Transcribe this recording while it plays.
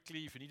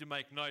quickly if you need to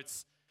make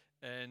notes.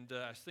 And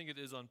I think it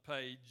is on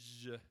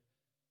page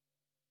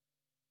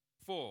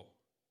 4.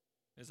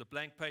 There's a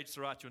blank page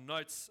to write your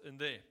notes in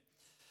there.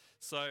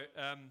 So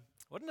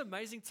what an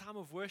amazing time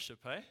of worship,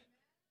 hey?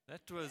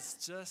 That was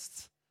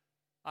just,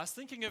 I was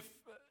thinking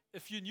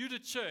if you're new to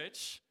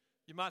church,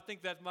 you might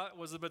think that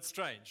was a bit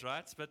strange,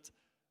 right? But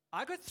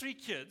I got 3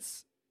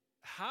 kids.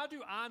 How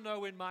do I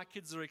know when my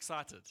kids are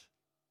excited?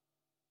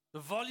 The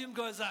volume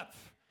goes up.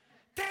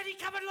 Daddy,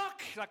 come and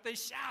look! Like they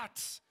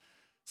shout.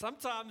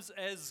 Sometimes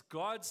as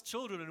God's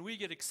children, and we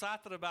get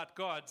excited about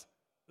God,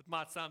 it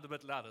might sound a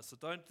bit louder. So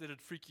don't let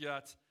it freak you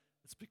out.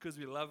 It's because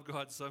we love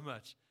God so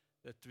much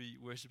that we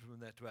worship Him in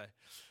that way.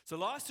 So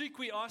last week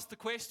we asked the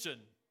question,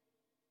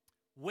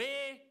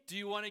 where do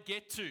you want to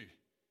get to?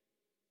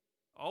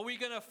 Are we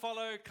going to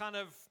follow kind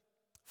of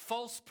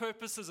false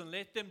purposes and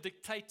let them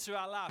dictate to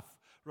our life?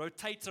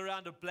 Rotate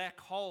around a black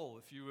hole.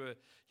 If you were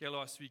here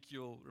last week,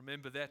 you'll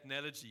remember that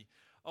analogy.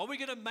 Are we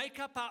going to make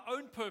up our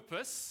own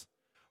purpose,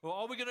 or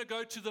are we going to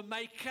go to the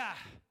maker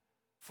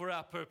for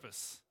our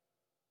purpose?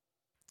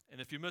 And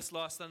if you missed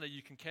last Sunday,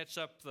 you can catch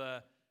up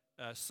the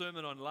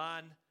sermon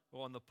online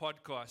or on the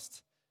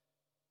podcast.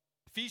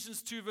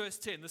 Ephesians 2 verse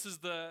 10. This is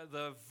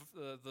the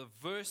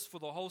verse for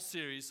the whole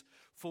series.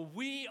 For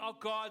we are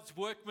God's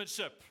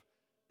workmanship,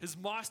 His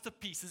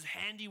masterpiece, His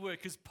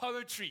handiwork, His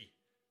poetry,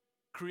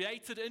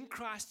 created in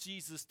Christ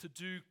Jesus to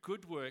do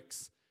good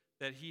works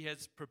that He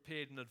has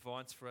prepared in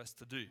advance for us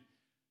to do.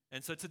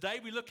 And so today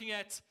we're looking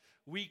at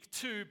week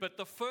 2, but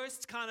the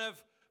first kind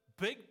of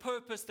big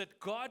purpose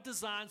that God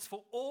designs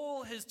for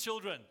all His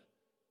children.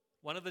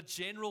 One of the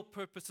general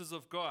purposes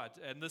of God,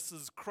 and this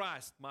is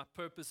Christ. My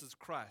purpose is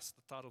Christ,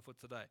 the title for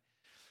today.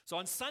 So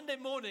on Sunday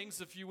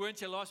mornings, if you weren't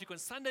here last week, on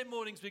Sunday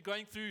mornings we're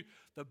going through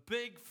the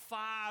big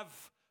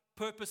 5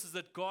 purposes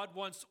that God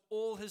wants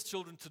all His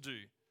children to do.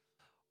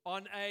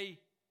 On a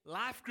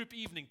life group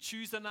evening,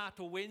 Tuesday night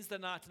or Wednesday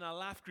night in our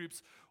life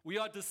groups, we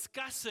are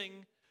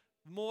discussing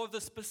more of the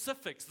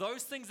specifics,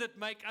 those things that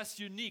make us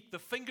unique, the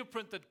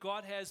fingerprint that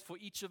God has for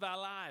each of our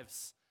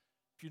lives.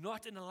 If you're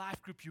not in a life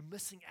group, you're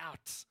missing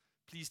out.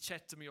 Please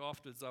chat to me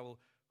afterwards. I will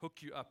hook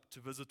you up to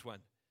visit one.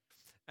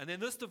 And then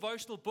this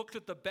devotional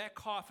booklet, the back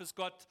half, has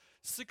got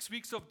 6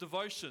 weeks of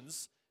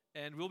devotions,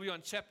 and we'll be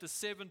on chapter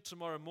 7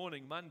 tomorrow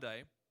morning,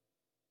 Monday.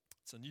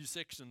 It's a new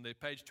section there,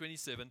 page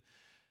 27.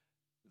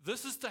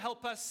 This is to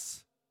help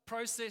us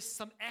process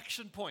some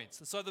action points.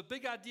 And so the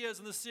big ideas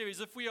in this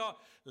series, if we are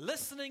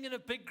listening in a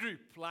big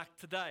group like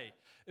today,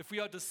 if we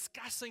are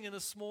discussing in a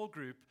small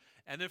group,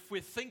 and if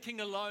we're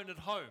thinking alone at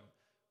home,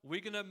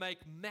 we're going to make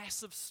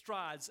massive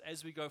strides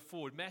as we go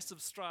forward,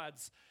 massive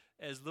strides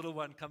as little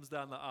one comes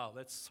down the aisle.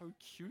 That's so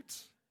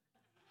cute.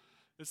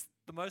 It's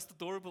the most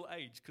adorable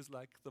age because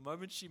like the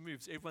moment she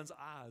moves, everyone's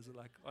eyes are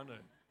like, oh no,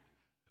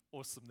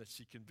 awesome that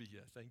she can be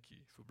here. Thank you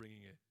for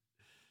bringing her.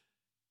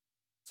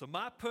 So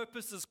my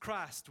purpose is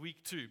Christ,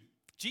 week 2.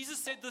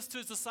 Jesus said this to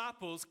His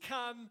disciples,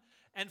 come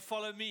and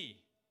follow me.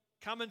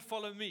 Come and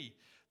follow me.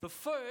 The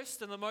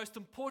first and the most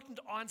important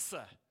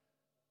answer,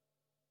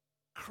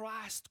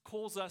 Christ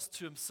calls us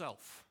to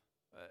Himself.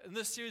 In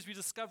this series, we're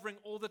discovering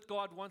all that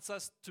God wants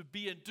us to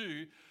be and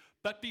do.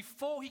 But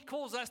before He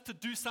calls us to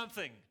do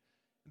something,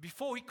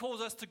 before He calls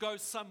us to go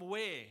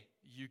somewhere,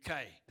 UK,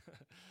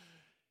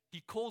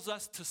 He calls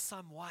us to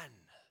someone.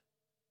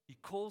 He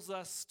calls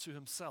us to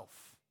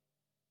Himself.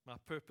 My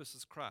purpose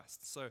is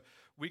Christ. So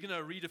we're going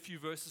to read a few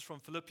verses from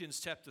Philippians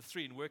chapter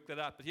 3 and work that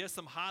out. But here's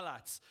some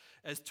highlights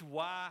as to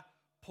why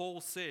Paul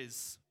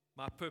says,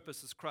 my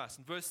purpose is Christ.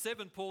 In verse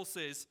 7, Paul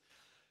says,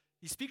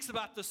 he speaks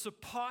about the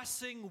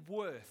surpassing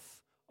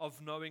worth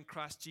of knowing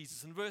Christ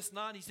Jesus. In verse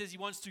 9, he says he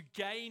wants to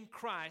gain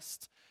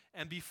Christ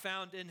and be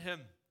found in Him.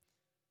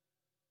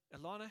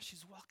 Alana,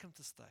 she's welcome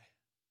to stay.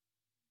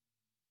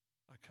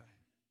 Okay.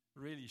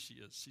 Really, she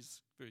is.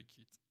 She's very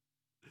cute.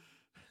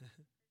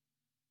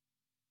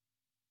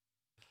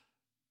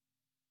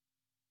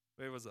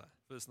 Where was I?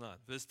 Verse 9.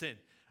 Verse 10.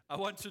 I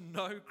want to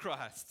know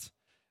Christ.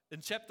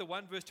 In chapter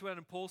 1, verse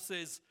 21, Paul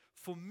says,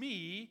 for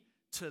me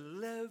to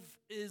live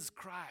is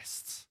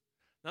Christ.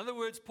 In other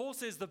words, Paul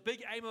says the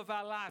big aim of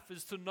our life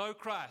is to know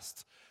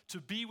Christ,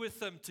 to be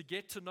with Him, to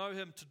get to know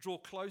Him, to draw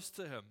close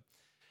to Him.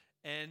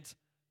 And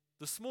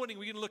this morning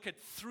we're going to look at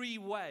 3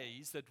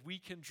 ways that we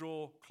can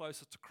draw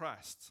closer to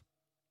Christ.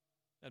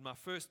 And my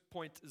first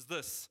point is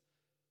this.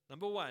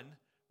 Number 1,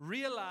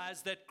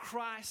 realize that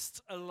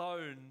Christ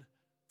alone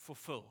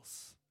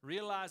fulfills.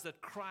 Realize that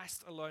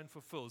Christ alone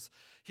fulfills.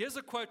 Here's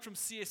a quote from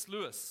C.S.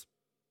 Lewis.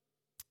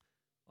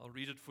 I'll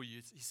read it for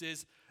you. He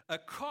says, a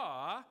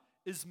car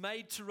is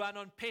made to run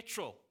on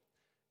petrol,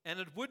 and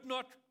it would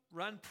not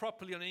run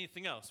properly on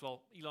anything else.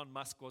 Well, Elon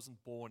Musk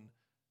wasn't born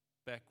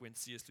back when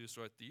C.S. Lewis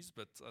wrote these,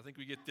 but I think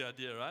we get the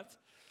idea, right?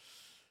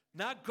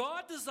 Now,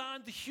 God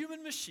designed the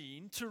human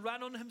machine to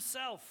run on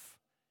Himself.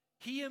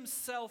 He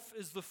Himself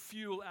is the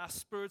fuel our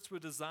spirits were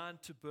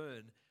designed to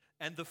burn,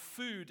 and the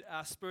food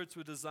our spirits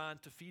were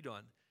designed to feed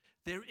on.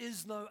 There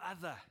is no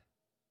other.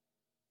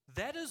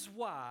 That is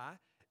why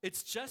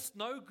it's just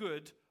no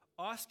good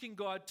asking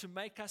God to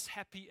make us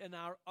happy in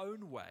our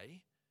own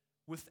way,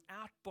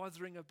 without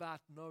bothering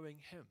about knowing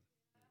Him.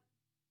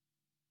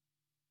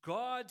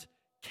 God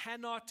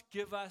cannot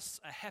give us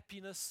a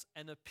happiness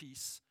and a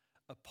peace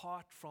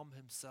apart from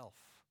Himself.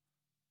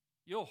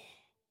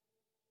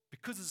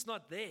 Because it's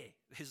not there.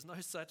 There's no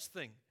such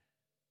thing.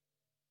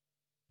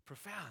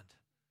 Profound.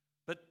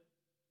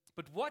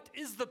 But what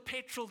is the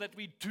petrol that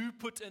we do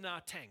put in our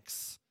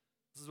tanks?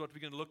 This is what we're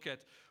going to look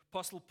at.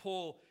 Apostle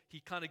Paul, he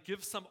kind of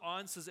gives some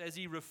answers as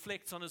he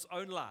reflects on his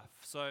own life.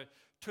 So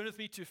turn with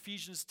me to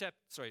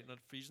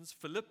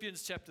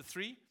Philippians chapter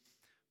 3.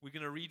 We're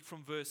going to read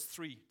from verse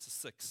 3 to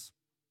 6.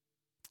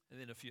 And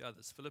then a few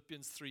others.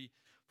 Philippians 3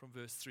 from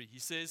verse 3. He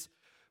says,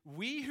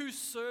 "We who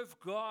serve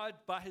God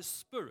by His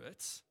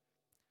Spirit,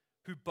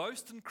 who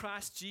boast in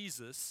Christ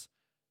Jesus,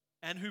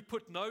 and who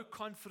put no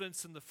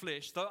confidence in the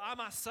flesh," though I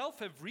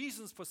myself have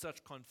reasons for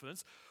such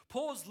confidence.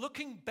 Paul's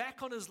looking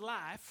back on his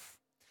life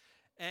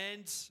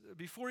and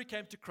before he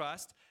came to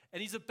Christ,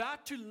 and he's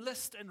about to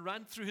list and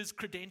run through his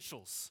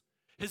credentials,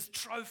 his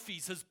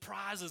trophies, his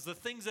prizes, the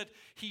things that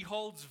he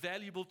holds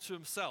valuable to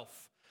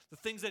himself, the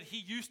things that he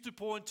used to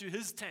pour into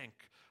his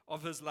tank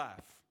of his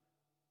life.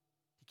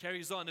 He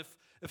carries on.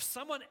 If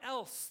someone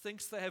else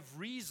thinks they have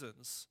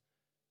reasons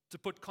to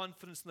put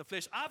confidence in the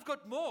flesh, I've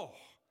got more.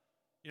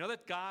 You know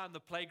that guy on the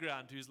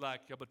playground who's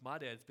like, "Yeah, but my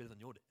dad's better than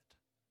your dad."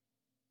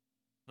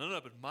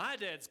 No, but my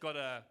dad's got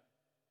a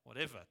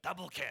whatever,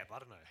 double cab, I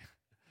don't know.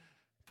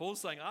 Paul's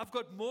saying, I've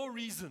got more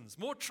reasons,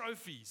 more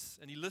trophies,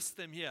 and he lists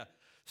them here.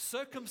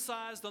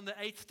 Circumcised on the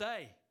 8th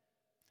day,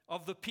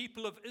 of the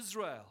people of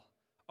Israel,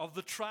 of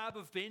the tribe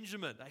of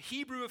Benjamin, a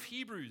Hebrew of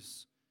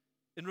Hebrews,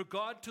 in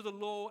regard to the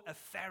law, a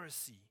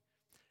Pharisee.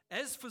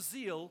 As for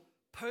zeal,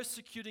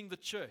 persecuting the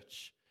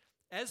church.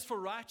 As for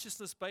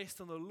righteousness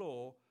based on the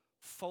law,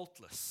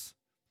 faultless.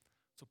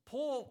 So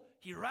Paul,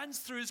 he runs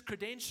through his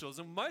credentials,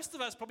 and most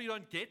of us probably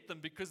don't get them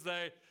because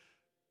they're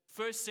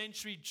first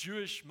century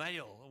Jewish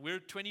male. We're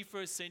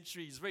 21st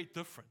century, it's very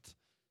different.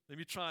 Let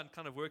me try and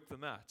kind of work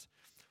them out.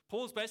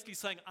 Paul's basically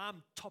saying,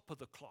 I'm top of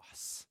the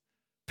class.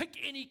 Pick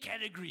any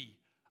category,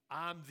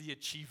 I'm the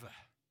achiever.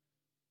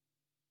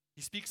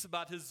 He speaks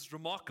about his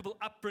remarkable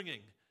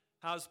upbringing,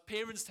 how his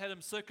parents had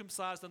him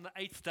circumcised on the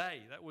 8th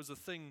day. That was a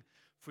thing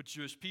for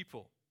Jewish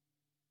people.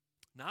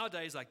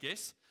 Nowadays, I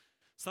guess,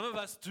 some of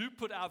us do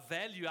put our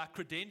value, our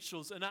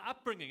credentials in our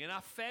upbringing, in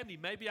our family,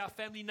 maybe our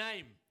family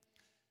name.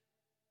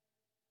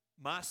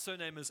 My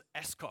surname is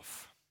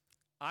Askoff.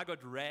 I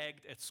got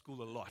ragged at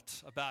school a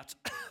lot about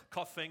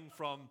coughing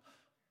from,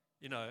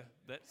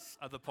 that's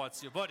other parts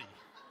of your body.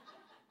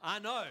 I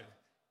know.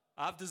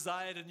 I've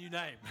desired a new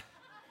name.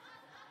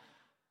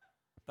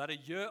 But a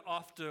year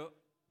after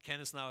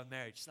Candace and I were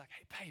married, she's like,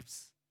 "Hey,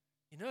 babes,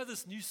 you know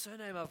this new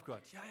surname I've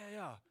got?"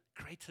 Yeah.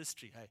 Great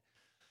history, hey.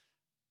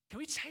 Can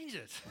we change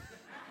it?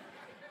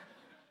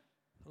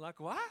 I'm like,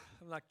 what?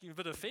 I'm like, you're a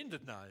bit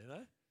offended now,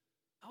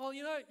 Oh,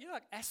 well,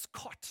 like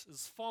Ascot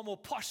is far more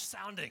posh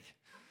sounding.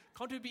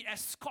 Can't we be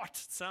Ascot?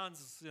 It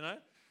sounds,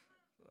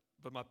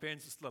 But my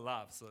parents are still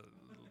alive, so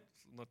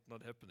it's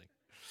not happening.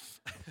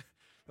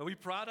 But we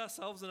pride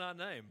ourselves in our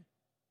name.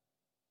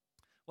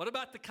 What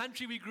about the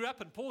country we grew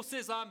up in? Paul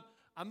says, I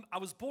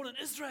was born in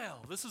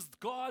Israel. This is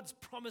God's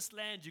promised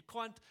land. You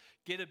can't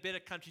get a better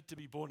country to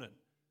be born in.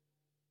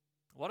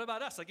 What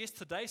about us? I guess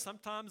today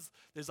sometimes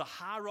there's a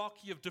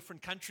hierarchy of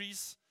different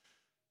countries.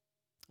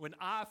 When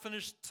I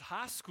finished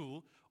high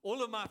school, a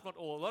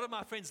lot of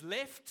my friends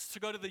left to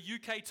go to the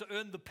UK to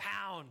earn the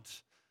pound.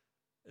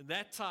 In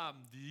that time,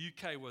 the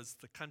UK was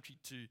the country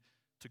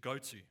to go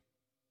to.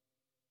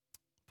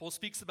 Paul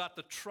speaks about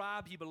the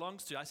tribe he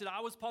belongs to. I said,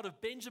 I was part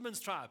of Benjamin's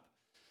tribe.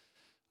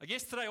 I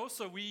guess today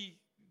also we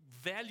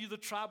value the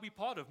tribe we're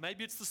part of.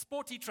 Maybe it's the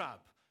sporty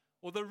tribe,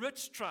 or the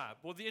rich tribe,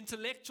 or the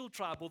intellectual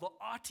tribe, or the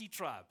arty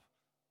tribe,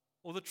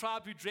 or the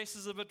tribe who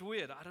dresses a bit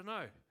weird. I don't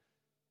know.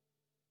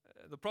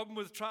 The problem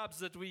with tribes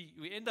is that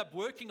we end up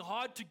working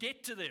hard to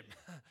get to them.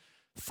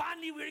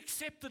 Finally, we're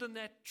accepted in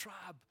that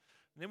tribe.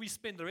 And then we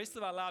spend the rest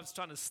of our lives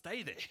trying to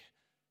stay there.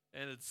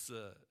 And it's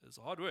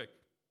hard work.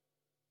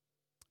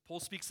 Paul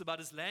speaks about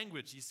his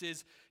language. He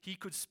says he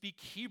could speak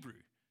Hebrew.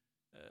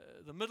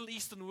 The Middle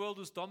Eastern world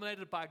was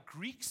dominated by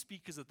Greek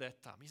speakers at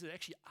that time. He said,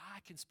 actually, I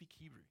can speak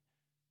Hebrew.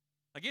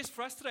 I guess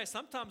for us today,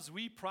 sometimes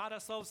we pride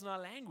ourselves in our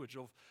language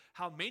of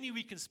how many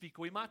we can speak,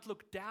 or we might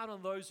look down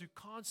on those who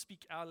can't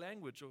speak our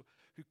language or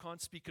who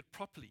can't speak it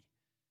properly.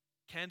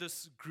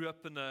 Candace grew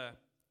up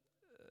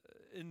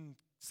in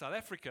South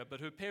Africa,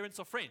 but her parents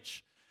are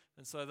French,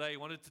 and so they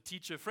wanted to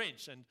teach her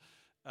French, and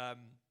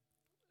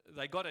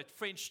they got a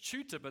French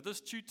tutor, but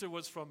this tutor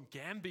was from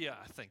Gambia,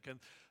 I think, and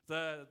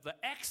the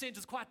accent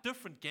is quite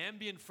different,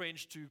 Gambian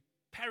French to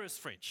Paris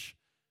French,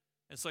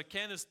 and so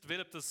Candace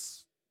developed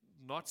this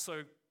not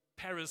so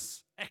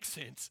Paris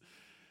accent.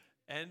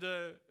 And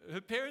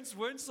her parents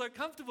weren't so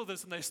comfortable with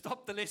this, and they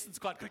stopped the lessons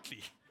quite quickly.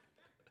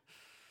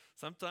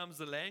 Sometimes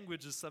the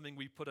language is something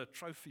we put a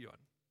trophy on.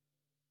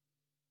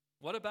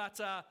 What about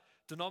our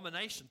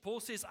denomination?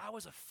 Paul says, I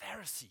was a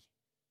Pharisee.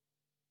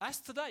 Us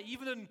today,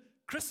 even in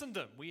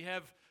Christendom, we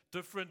have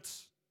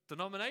different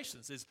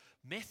denominations. There's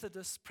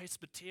Methodists,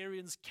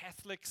 Presbyterians,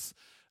 Catholics,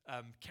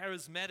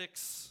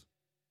 Charismatics,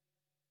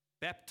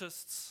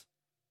 Baptists.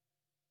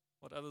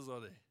 What others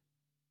are there?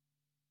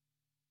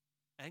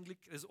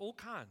 Anglican. There's all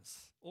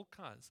kinds.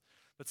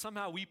 But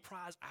somehow we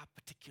prize our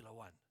particular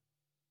one.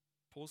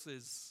 Paul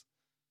says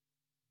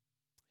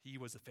he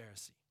was a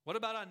Pharisee. What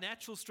about our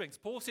natural strengths?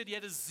 Paul said he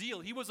had a zeal.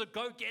 He was a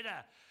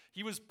go-getter.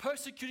 He was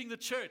persecuting the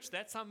church.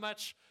 That's how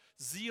much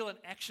zeal and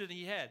action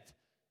he had.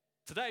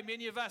 Today,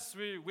 many of us,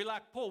 we're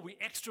like Paul. We're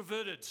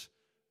extroverted,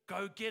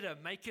 go-getter,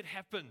 make it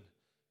happen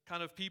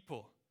kind of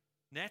people.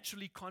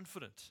 Naturally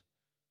confident.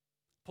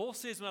 Paul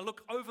says, when I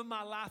look over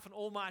my life and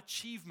all my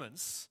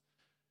achievements,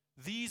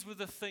 these were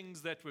the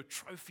things that were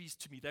trophies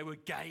to me. They were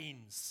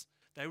gains.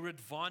 They were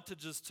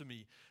advantages to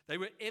me. They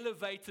were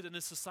elevated in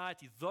a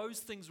society. Those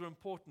things were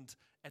important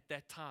at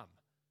that time.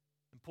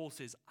 And Paul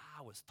says,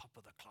 I was top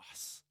of the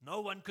class. No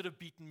one could have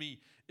beaten me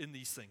in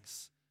these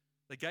things.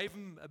 They gave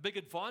him a big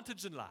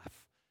advantage in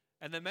life.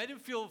 And they made him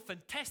feel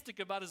fantastic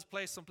about his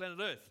place on planet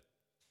Earth.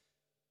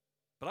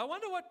 But I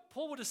wonder what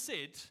Paul would have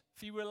said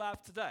if he were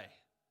alive today.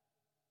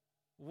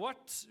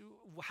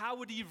 How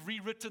would he have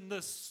rewritten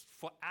this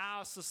for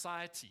our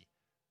society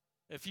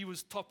if he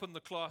was top in the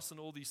class and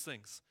all these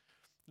things?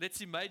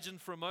 Let's imagine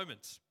for a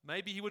moment.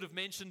 Maybe he would have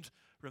mentioned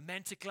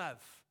romantic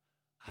love.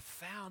 I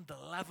found the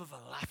love of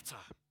a lifetime.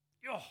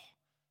 Yo.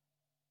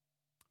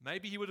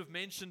 Maybe he would have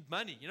mentioned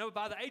money.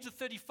 By the age of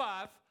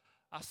 35,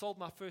 I sold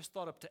my first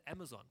startup to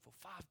Amazon for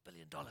 $5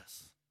 billion.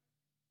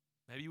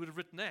 Maybe he would have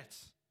written that.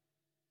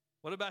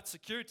 What about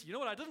security? You know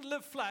what? I didn't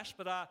live flash,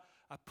 but I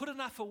put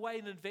enough away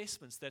in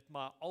investments that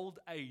my old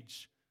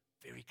age,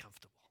 very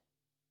comfortable.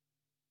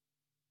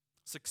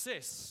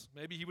 Success.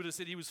 Maybe he would have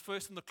said he was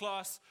first in the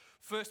class,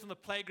 first on the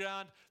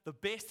playground, the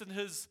best in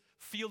his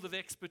field of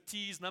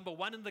expertise, number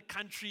one in the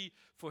country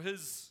for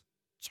his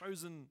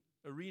chosen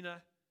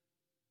arena.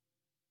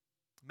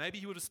 Maybe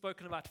he would have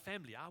spoken about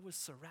family. I was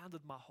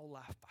surrounded my whole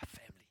life by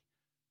family.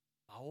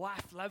 My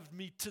wife loved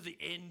me to the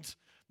end.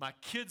 My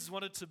kids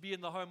wanted to be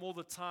in the home all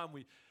the time.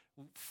 We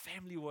were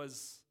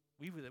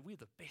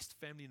the best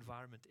family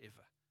environment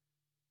ever.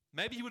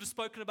 Maybe he would have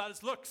spoken about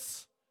his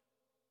looks.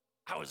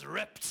 I was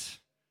ripped.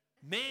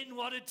 Men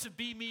wanted to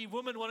be me.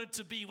 Women wanted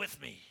to be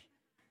with me.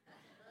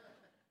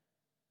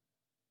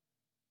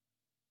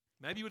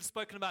 Maybe he would have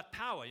spoken about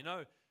power.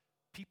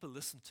 People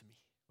listen to me.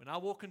 When I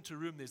walk into a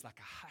room, there's like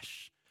a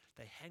hush.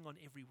 They hang on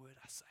every word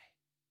I say.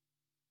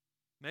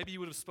 Maybe he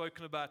would have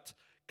spoken about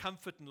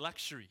comfort and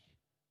luxury.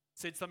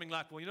 Said something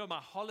like, my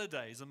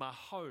holidays and my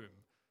home,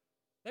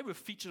 they were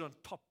featured on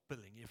top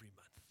billing every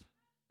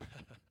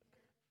month.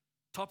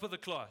 Top of the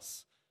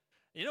class.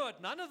 You know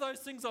what? None of those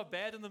things are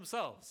bad in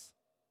themselves.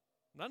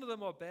 None of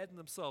them are bad in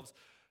themselves.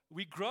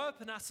 We grow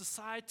up in our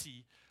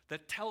society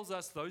that tells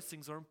us those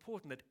things are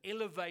important, that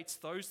elevates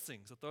those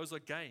things, that those are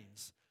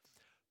gains.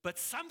 But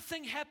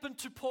something happened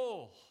to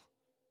Paul,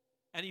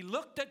 and he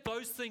looked at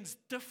those things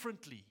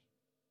differently.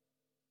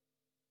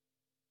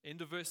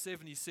 End of verse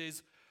 7, he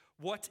says,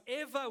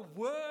 whatever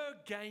were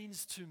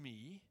gains to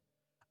me,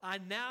 I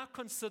now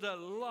consider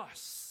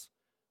loss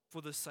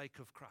for the sake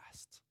of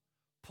Christ.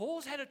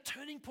 Paul's had a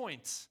turning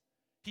point.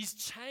 He's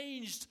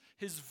changed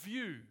his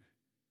view.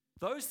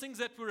 Those things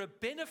that were a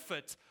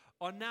benefit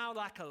are now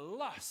like a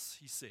loss,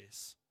 he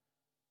says.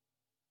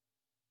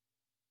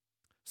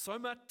 So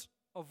much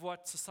of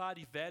what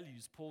society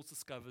values, Paul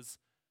discovers,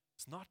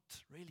 is not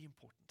really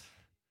important.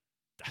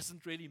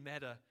 Doesn't really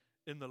matter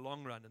in the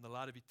long run, in the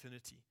light of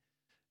eternity.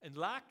 And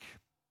like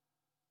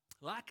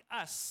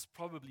us,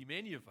 probably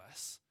many of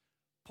us,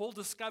 Paul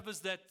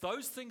discovers that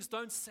those things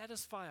don't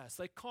satisfy us.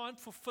 They can't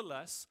fulfill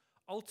us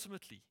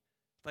ultimately.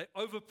 They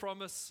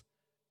overpromise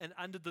and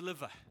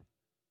underdeliver.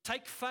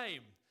 Take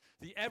fame.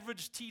 The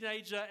average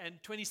teenager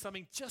and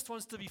 20-something just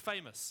wants to be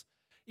famous.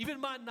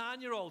 Even my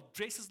 9-year-old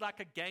dresses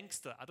like a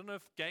gangster. I don't know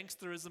if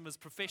gangsterism is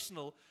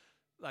professional,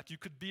 like you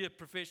could be a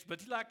professional,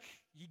 but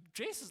he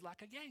dresses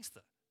like a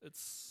gangster.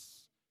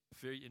 It's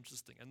very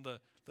interesting. And the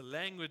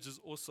language is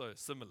also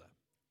similar.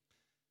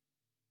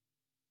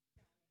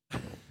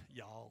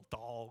 Y'all,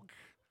 dog.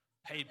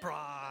 Hey,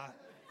 brah.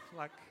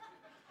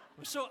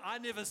 I'm sure I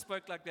never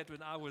spoke like that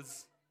when I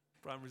was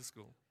primary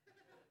school.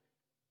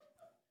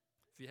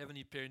 If you have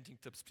any parenting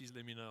tips, please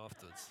let me know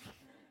afterwards.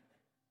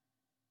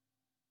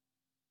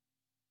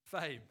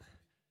 Fame.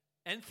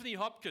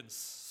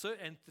 Sir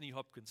Anthony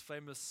Hopkins,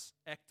 famous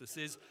actor,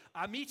 says,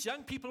 I meet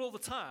young people all the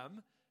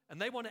time,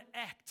 and they want to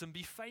act and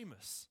be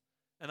famous.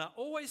 And I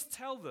always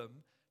tell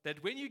them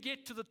that when you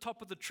get to the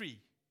top of the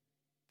tree,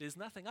 there's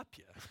nothing up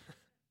here.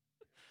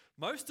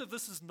 Most of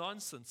this is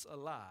nonsense, a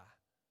lie.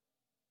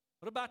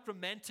 What about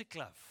romantic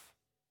love?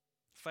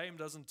 Fame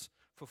doesn't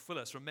fulfill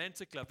us.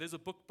 Romantic love. There's a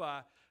book by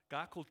a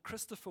guy called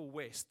Christopher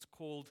West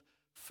called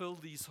Fill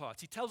These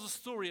Hearts. He tells a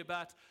story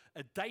about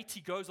a date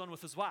he goes on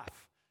with his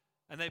wife.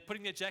 And they're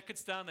putting their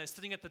jackets down, they're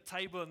sitting at the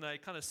table, and they're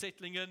kind of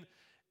settling in.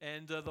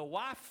 And the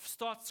wife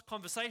starts a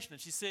conversation,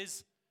 and she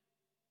says,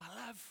 my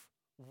love,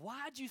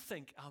 why do you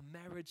think our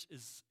marriage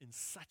is in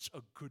such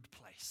a good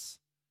place?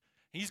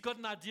 He's got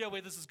an idea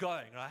where this is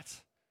going,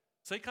 right?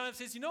 So he kind of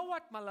says, you know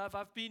what, my love,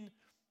 I've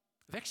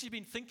actually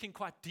been thinking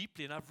quite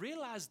deeply, and I've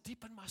realized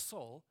deep in my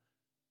soul,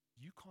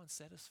 you can't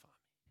satisfy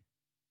me.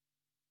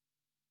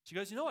 She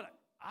goes, you know what,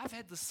 I've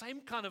had the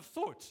same kind of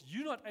thought.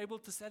 You're not able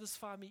to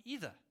satisfy me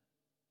either.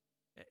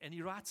 And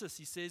he writes this,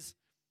 he says,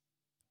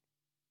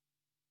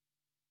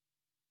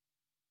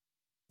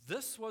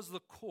 this was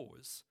the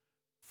cause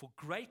for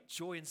great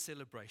joy and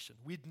celebration.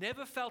 We'd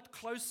never felt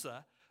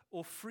closer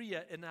or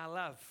freer in our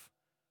love,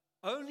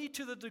 only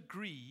to the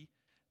degree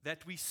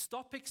that we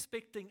stop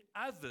expecting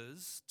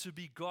others to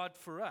be God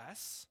for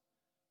us.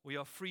 We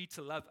are free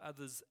to love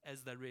others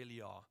as they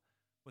really are,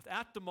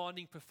 without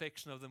demanding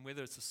perfection of them,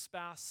 whether it's a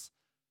spouse,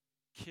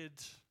 kid,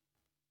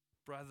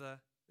 brother,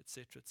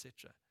 etc.,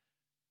 etc.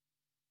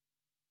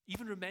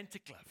 Even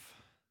romantic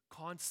love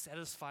can't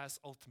satisfy us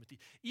ultimately.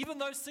 Even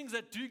those things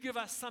that do give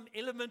us some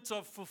element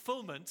of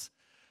fulfillment,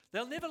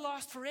 they'll never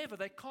last forever.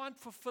 They can't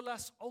fulfill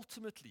us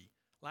ultimately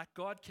like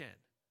God can.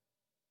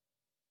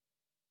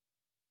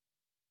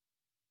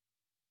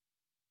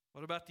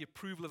 What about the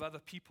approval of other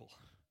people?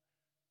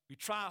 We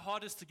try our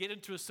hardest to get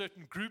into a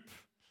certain group,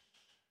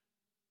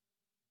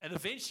 and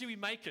eventually we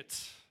make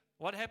it.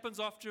 What happens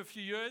after a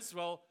few years?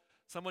 Well,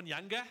 someone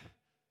younger,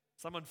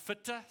 someone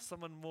fitter,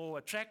 someone more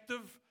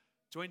attractive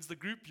joins the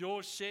group.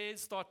 Your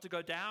shares start to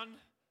go down.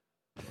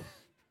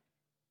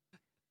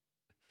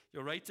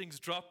 Your ratings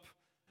drop,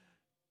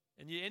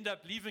 and you end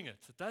up leaving it.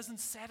 It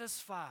doesn't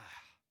satisfy.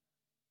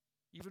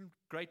 Even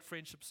great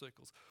friendship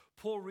circles.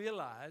 Paul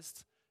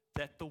realized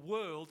that the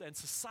world and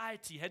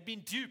society had been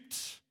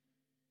duped.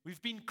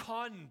 We've been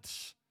conned,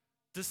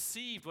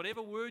 deceived,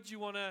 whatever word you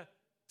want to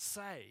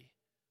say,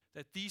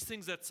 that these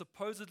things that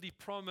supposedly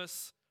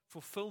promise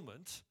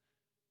fulfillment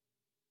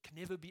can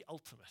never be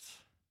ultimate.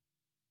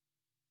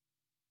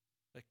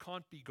 They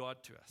can't be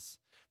God to us.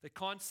 They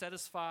can't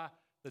satisfy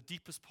the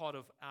deepest part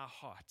of our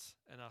heart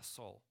and our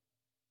soul.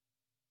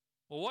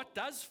 Well, what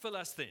does fill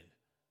us then?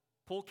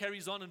 Paul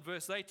carries on in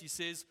verse 8. He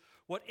says,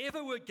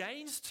 whatever were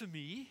gains to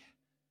me,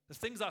 the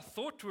things I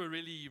thought were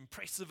really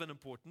impressive and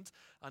important,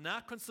 I now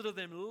consider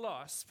them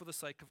loss for the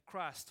sake of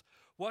Christ.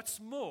 What's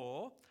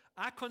more,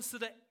 I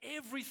consider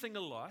everything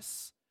a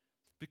loss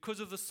because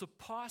of the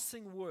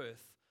surpassing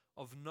worth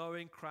of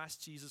knowing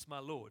Christ Jesus my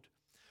Lord,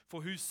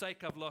 for whose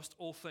sake I've lost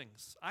all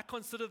things. I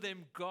consider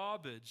them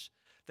garbage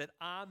that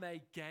I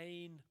may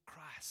gain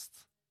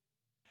Christ.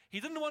 He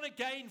didn't want to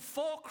gain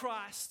for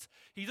Christ.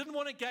 He didn't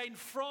want to gain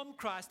from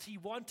Christ. He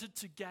wanted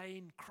to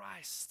gain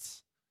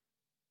Christ.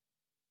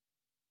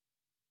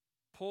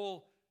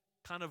 Paul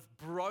kind of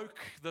broke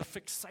the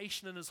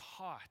fixation in his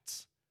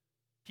heart.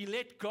 He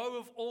let go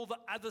of all the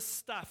other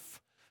stuff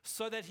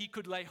so that he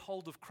could lay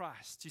hold of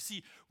Christ. You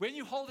see, when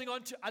you're holding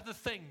on to other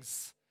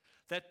things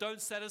that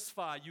don't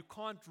satisfy, you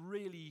can't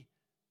really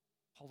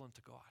hold on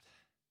to God.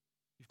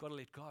 You've got to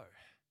let go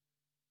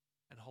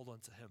and hold on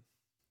to Him.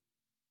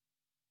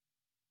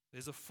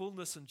 There's a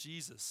fullness in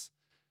Jesus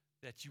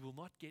that you will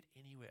not get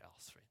anywhere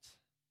else, friends.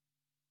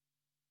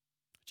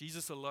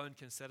 Jesus alone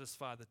can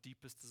satisfy the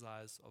deepest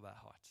desires of our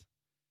heart.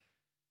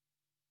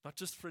 Not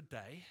just for a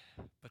day,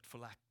 but for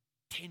like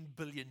 10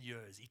 billion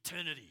years,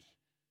 eternity.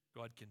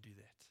 God can do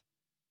that.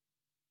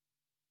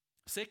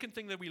 Second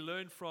thing that we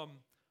learn from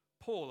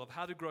Paul of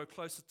how to grow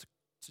closer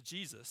to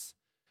Jesus,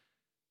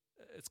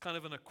 it's kind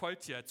of in a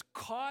quote here. It's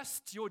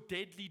cast your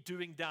deadly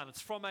doing down.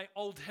 It's from an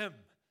old hymn.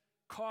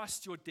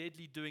 Cast your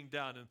deadly doing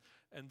down.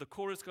 And the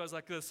chorus goes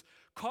like this.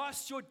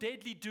 Cast your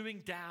deadly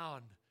doing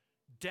down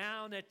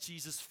at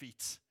Jesus'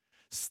 feet.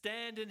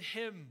 Stand in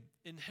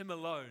Him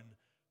alone,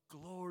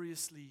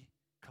 gloriously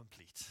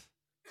complete.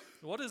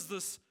 What is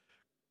this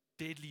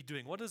deadly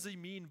doing? What does he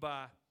mean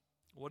by,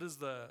 what does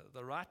the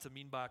writer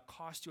mean by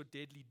cast your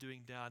deadly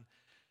doing down?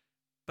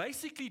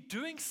 Basically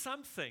doing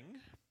something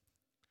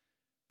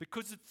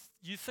because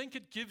you think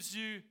it gives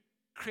you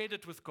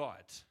credit with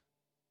God.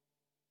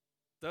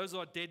 Those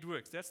are dead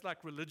works. That's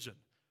like religion.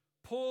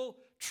 Paul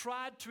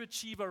tried to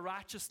achieve a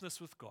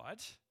righteousness with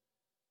God.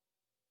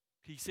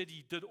 He said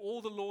he did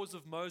all the laws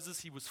of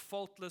Moses. He was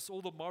faultless,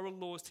 all the moral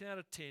laws, 10 out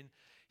of 10.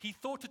 He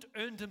thought it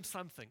earned him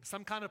something,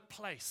 some kind of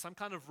place, some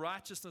kind of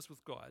righteousness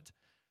with God.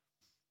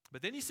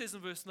 But then he says in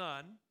verse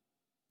 9,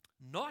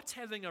 not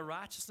having a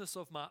righteousness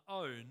of my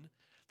own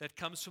that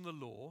comes from the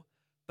law,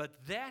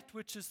 but that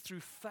which is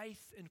through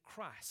faith in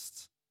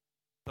Christ,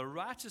 the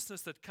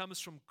righteousness that comes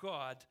from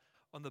God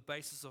on the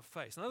basis of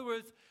faith. In other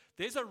words,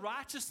 there's a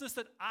righteousness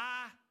that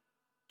I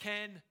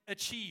can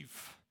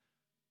achieve.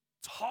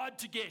 It's hard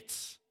to get.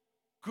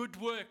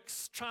 Good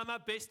works, try my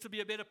best to be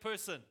a better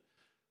person.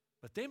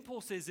 But then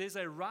Paul says there's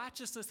a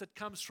righteousness that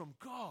comes from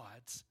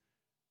God,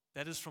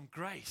 that is from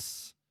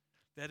grace,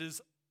 that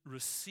is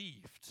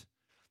received.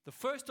 The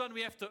first one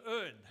we have to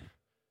earn,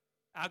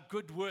 our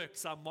good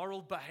works, our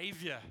moral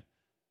behavior,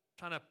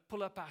 trying to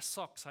pull up our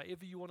socks,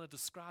 however you want to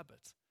describe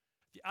it.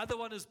 The other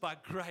one is by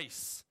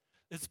grace.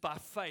 It's by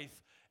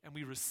faith, and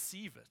we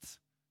receive it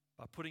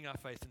by putting our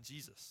faith in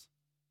Jesus.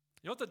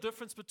 You know what the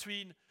difference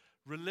between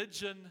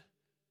religion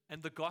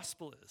and the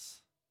gospel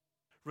is?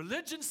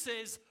 Religion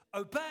says,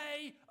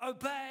 obey,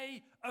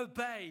 obey,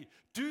 obey.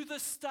 Do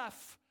this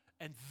stuff,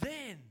 and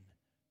then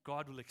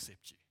God will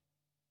accept you.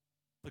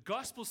 The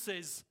gospel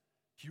says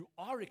you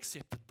are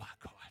accepted by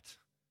God.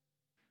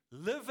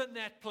 Live in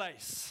that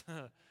place.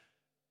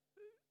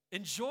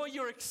 Enjoy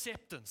your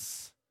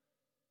acceptance,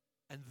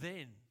 and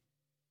then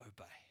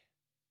obey.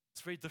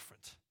 It's very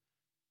different.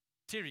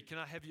 Terry, can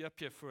I have you up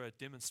here for a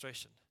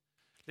demonstration?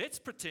 Let's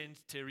pretend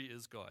Terry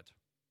is God.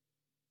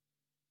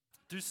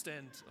 Do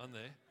stand on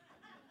there.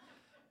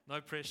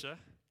 No pressure.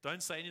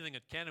 Don't say anything.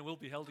 It can and will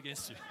be held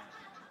against you.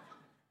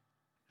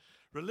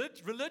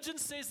 Religion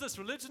says this.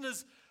 Religion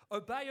is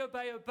obey,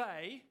 obey,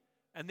 obey,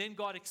 and then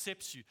God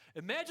accepts you.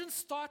 Imagine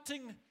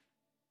starting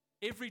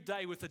every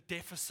day with a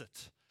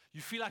deficit.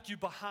 You feel like you're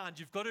behind.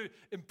 You've got to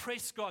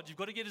impress God. You've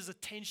got to get His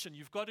attention.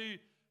 You've got to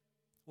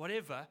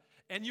whatever.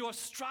 And you are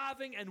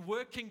striving and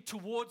working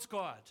towards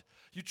God.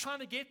 You're trying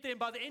to get there, and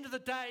by the end of the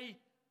day,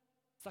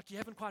 it's like you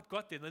haven't quite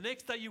got there. The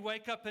next day you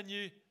wake up and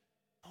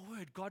oh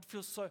word, God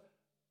feels so,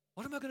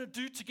 what am I going to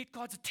do to get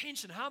God's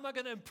attention? How am I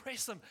going to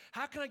impress Him?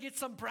 How can I get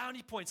some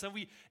brownie points? And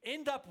we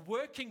end up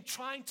working,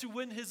 trying to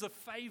win His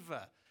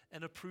favor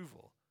and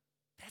approval.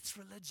 That's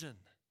religion.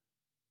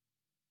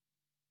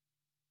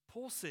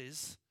 Paul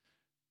says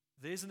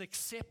there's an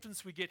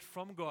acceptance we get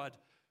from God.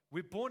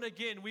 We're born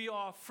again. We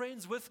are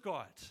friends with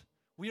God.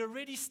 We are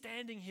already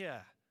standing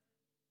here.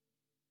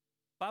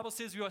 The Bible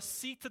says we are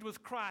seated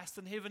with Christ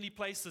in heavenly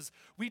places.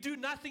 We do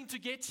nothing to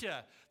get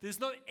here. There's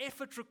no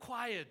effort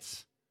required.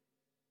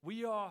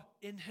 We are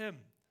in Him.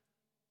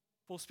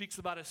 Paul speaks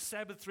about a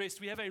Sabbath rest.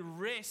 We have a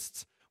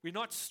rest. We're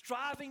not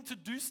striving to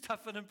do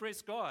stuff and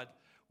impress God.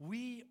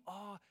 We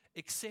are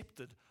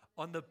accepted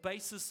on the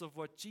basis of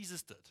what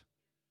Jesus did.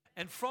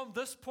 And from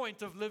this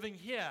point of living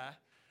here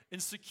in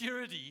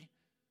security,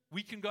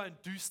 we can go and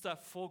do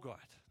stuff for God.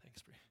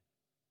 Thanks, Bri.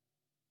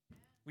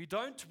 We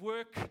don't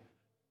work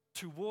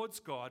towards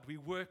God, we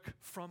work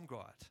from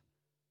God.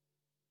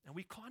 And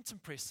we can't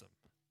impress Him.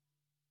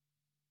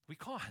 We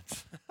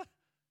can't.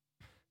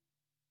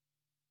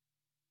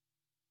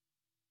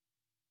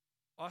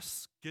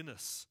 Os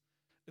Guinness,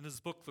 in his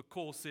book, The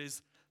Call,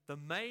 says, the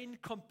main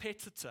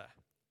competitor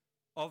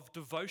of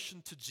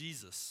devotion to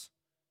Jesus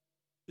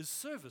is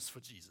service for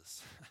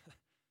Jesus.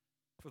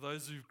 For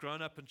those who've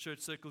grown up in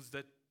church circles,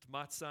 that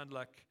might sound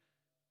like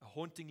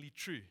hauntingly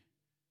true.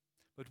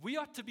 But we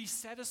ought to be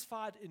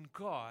satisfied in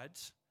God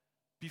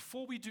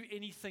before we do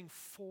anything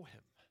for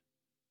Him.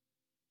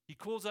 He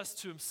calls us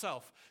to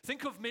Himself.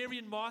 Think of Mary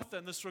and Martha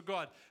in this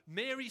regard.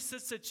 Mary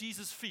sits at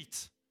Jesus'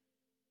 feet,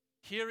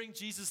 hearing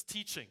Jesus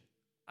teaching.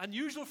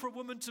 Unusual for a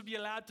woman to be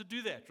allowed to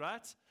do that,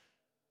 right?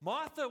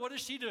 Martha, what is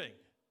she doing?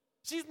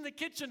 She's in the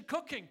kitchen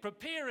cooking,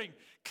 preparing,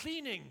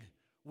 cleaning,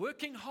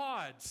 working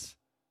hard.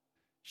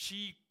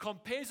 She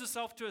compares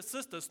herself to her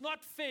sister. It's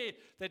not fair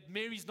that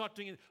Mary's not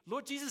doing it.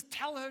 Lord Jesus,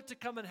 tell her to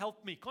come and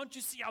help me. Can't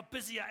you see how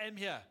busy I am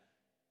here?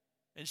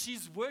 And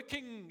she's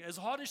working as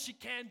hard as she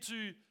can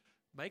to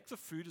make the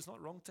food. It's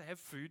not wrong to have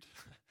food.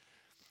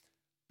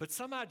 But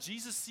somehow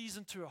Jesus sees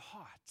into her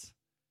heart.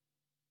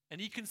 And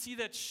He can see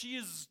that she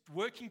is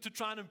working to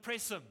try and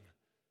impress Him.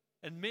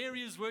 And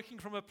Mary is working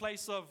from a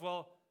place of,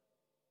 well,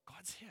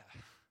 God's here.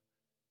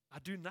 I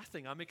do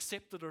nothing. I'm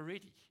accepted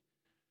already.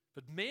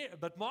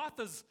 But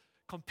Martha's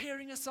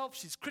comparing herself.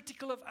 She's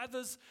critical of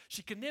others.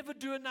 She can never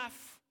do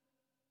enough.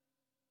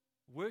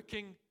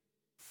 Working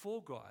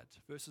for God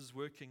versus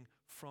working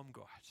from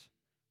God.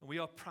 And we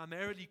are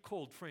primarily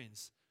called,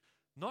 friends,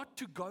 not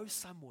to go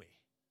somewhere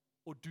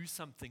or do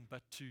something,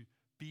 but to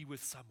be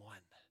with someone.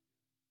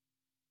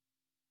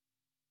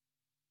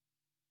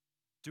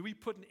 Do we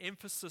put an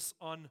emphasis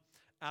on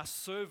our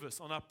service,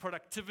 on our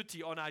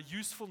productivity, on our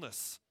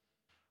usefulness,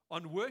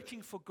 on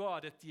working for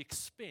God at the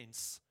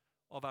expense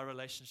of our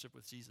relationship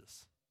with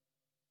Jesus?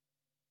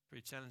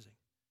 Very challenging.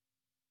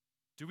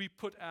 Do we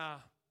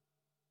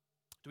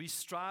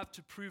strive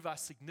to prove our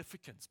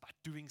significance by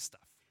doing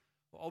stuff?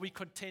 Or are we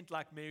content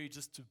like Mary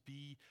just to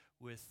be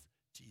with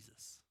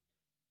Jesus?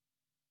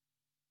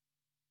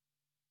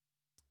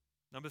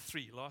 Number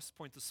 3, last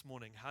point this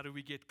morning. How do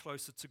we get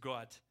closer to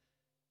God?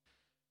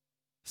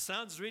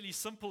 Sounds really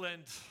simple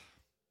and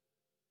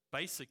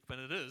basic, but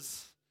it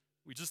is.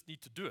 We just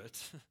need to do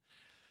it.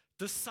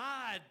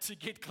 Decide to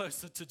get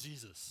closer to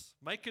Jesus.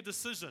 Make a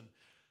decision.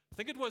 I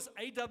think it was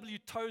A.W.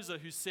 Tozer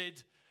who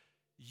said,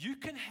 you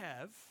can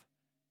have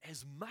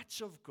as much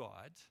of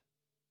God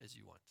as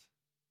you want.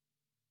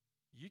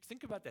 You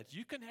think about that.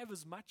 You can have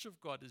as much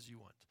of God as you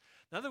want.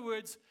 In other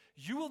words,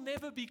 you will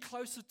never be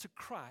closer to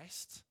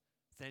Christ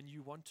than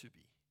you want to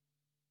be.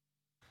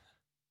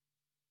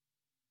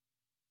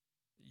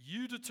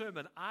 You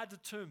determine, I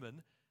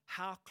determine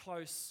how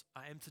close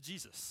I am to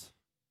Jesus.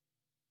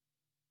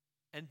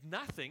 And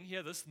nothing,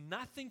 hear this,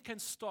 nothing can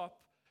stop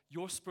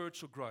your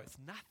spiritual growth.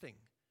 Nothing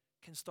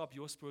can stop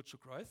your spiritual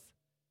growth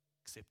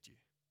except you.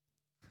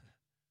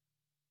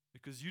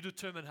 Because you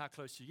determine how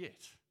close you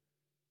get.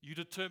 You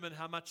determine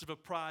how much of a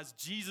prize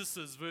Jesus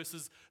is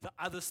versus the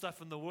other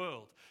stuff in the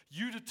world.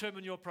 You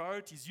determine your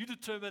priorities. You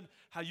determine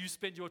how you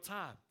spend your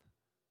time.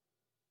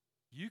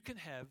 you can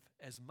have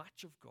as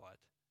much of God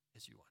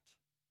as you want.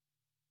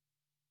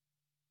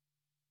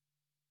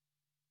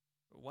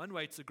 One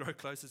way to grow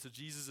closer to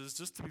Jesus is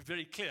just to be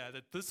very clear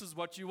that this is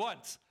what you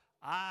want.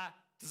 I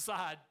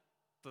decide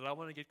that I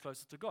want to get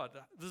closer to God.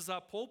 This is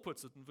how Paul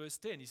puts it in verse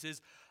 10. He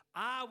says,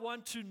 I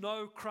want to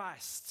know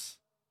Christ.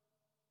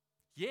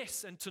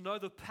 Yes, and to know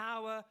the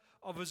power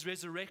of his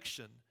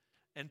resurrection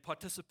and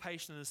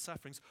participation in his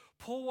sufferings.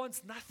 Paul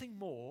wants nothing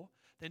more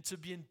than to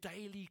be in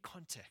daily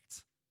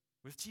contact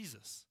with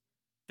Jesus.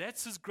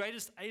 That's his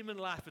greatest aim in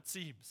life, it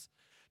seems.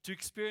 To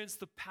experience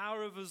the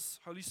power of his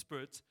Holy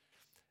Spirit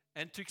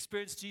and to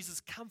experience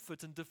Jesus'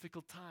 comfort in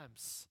difficult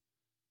times.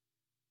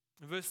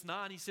 In verse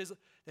 9, he says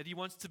that he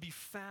wants to be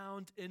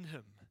found in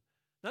him.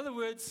 In other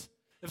words,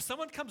 if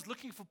someone comes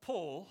looking for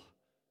Paul,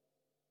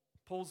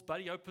 Paul's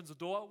buddy opens the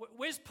door.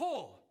 Where's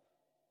Paul?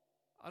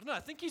 I don't know.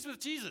 I think he's with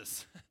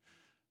Jesus.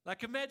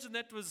 Like, imagine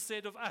that was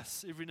said of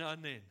us every now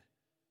and then.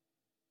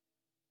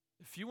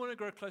 If you want to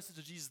grow closer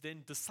to Jesus,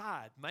 then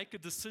decide, make a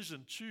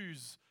decision,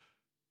 choose.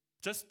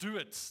 Just do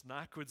it,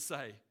 Nike would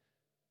say.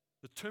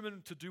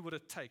 Determined to do what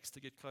it takes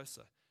to get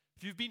closer.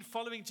 If you've been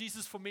following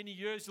Jesus for many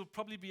years, you'll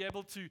probably be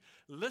able to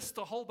list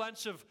a whole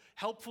bunch of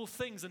helpful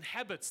things and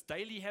habits,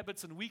 daily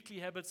habits and weekly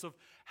habits of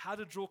how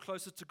to draw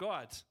closer to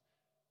God.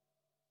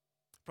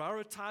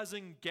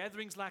 Prioritizing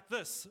gatherings like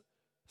this.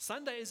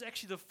 Sunday is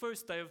actually the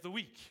first day of the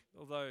week,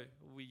 although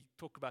we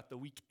talk about the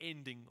week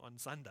ending on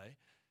Sunday.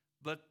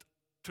 But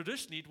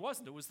traditionally it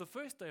wasn't. It was the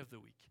first day of the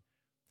week.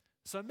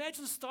 So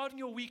imagine starting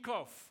your week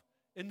off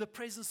in the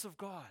presence of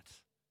God,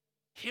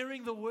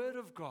 hearing the word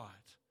of God,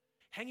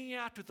 hanging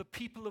out with the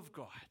people of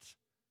God.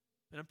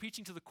 And I'm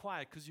preaching to the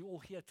choir because you're all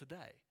here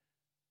today.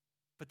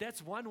 But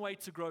that's one way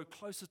to grow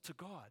closer to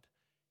God.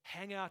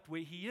 Hang out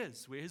where he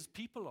is, where his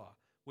people are,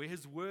 where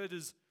his word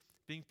is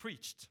being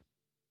preached.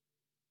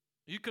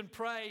 You can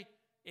pray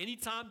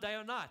anytime, day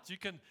or night. You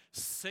can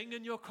sing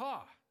in your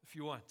car if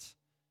you want.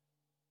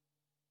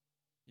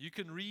 You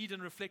can read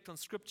and reflect on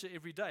Scripture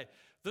every day.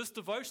 This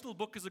devotional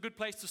book is a good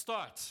place to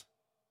start.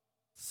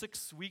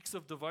 6 weeks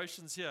of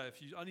devotions here.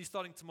 If you're only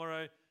starting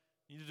tomorrow,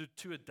 you need to do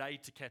 2 a day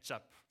to catch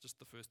up, just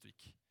the first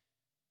week.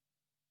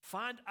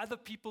 Find other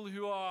people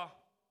who are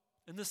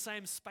in the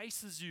same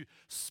space as you.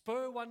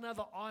 Spur one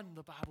another on,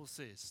 the Bible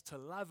says, to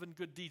love and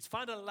good deeds.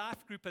 Find a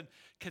life group and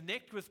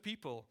connect with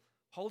people.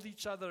 Hold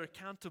each other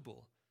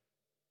accountable.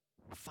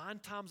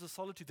 Find times of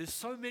solitude. There's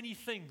so many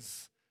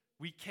things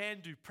we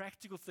can do,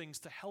 practical things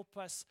to help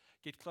us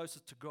get closer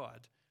to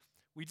God.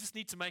 We just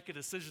need to make a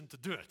decision to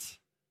do it.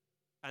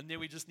 And then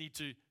we just need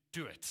to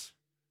do it.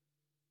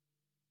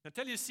 I'll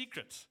tell you a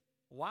secret.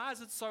 Why is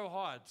it so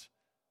hard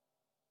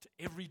to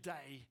every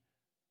day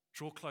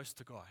draw close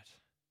to God?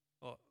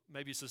 Or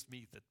maybe it's just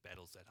me that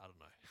battles that. I don't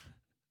know.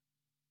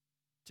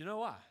 Do you know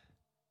why?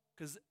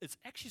 Because it's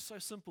actually so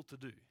simple to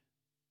do.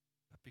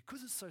 But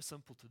because it's so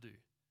simple to do,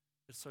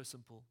 it's so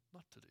simple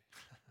not to do.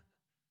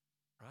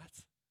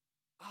 Right?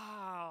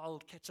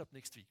 I'll catch up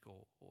next week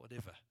or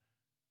whatever.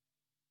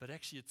 But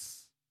actually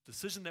it's a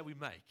decision that we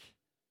make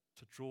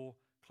to draw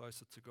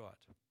closer to God.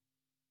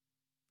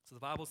 So the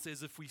Bible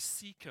says if we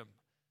seek him,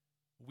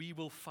 we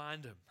will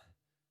find him.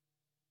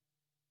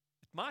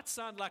 It might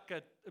sound like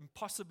an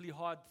impossibly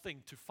hard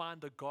thing to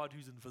find a God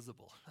who's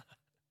invisible,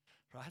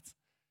 right?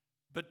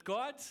 But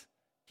God,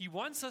 he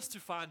wants us to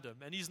find him,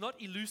 and he's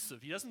not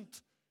elusive. He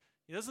doesn't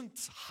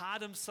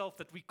hide himself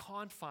that we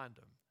can't find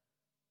him.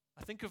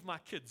 I think of my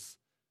kids.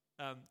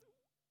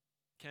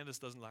 Candace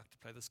doesn't like to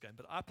play this game,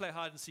 but I play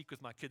hide and seek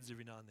with my kids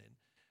every now and then.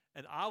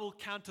 And I will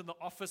count in the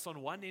office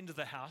on one end of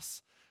the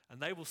house,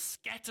 and they will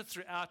scatter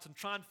throughout and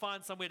try and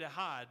find somewhere to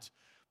hide,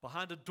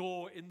 behind a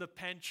door, in the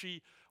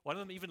pantry. One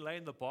of them even lay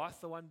in the bath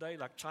the one day,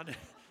 like trying to,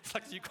 it's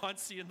like you can't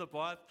see in the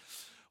bath.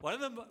 One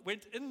of them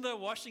went in the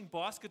washing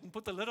basket and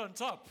put the lid on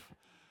top.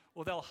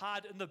 Or they'll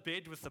hide in the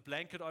bed with the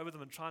blanket over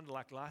them and trying to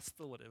like lie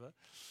still, whatever.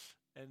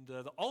 And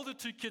the older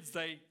 2 kids,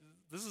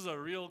 this is a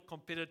real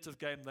competitive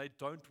game. They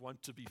don't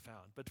want to be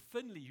found. But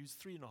Finley, who's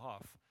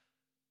 3.5,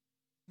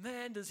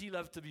 man, does he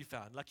love to be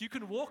found. Like you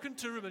can walk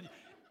into a room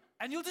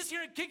and you'll just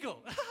hear a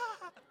giggle.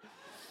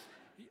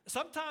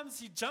 Sometimes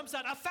he jumps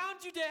out, I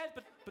found you, Dad,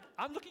 but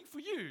I'm looking for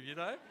you, you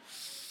know.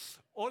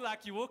 Or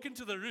like you walk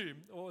into the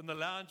room or in the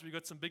lounge, we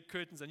got some big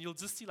curtains and you'll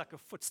just see like a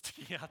foot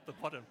sticking out the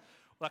bottom.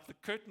 Like the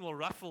curtain will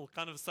ruffle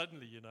kind of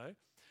suddenly, you know.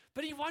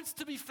 But he wants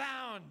to be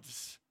found.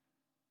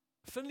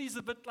 Finley's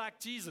a bit like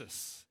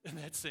Jesus in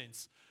that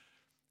sense.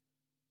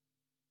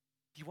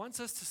 He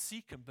wants us to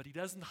seek him, but he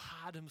doesn't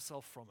hide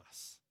himself from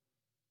us.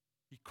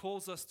 He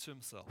calls us to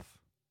himself.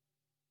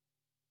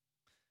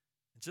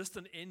 Just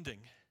an ending.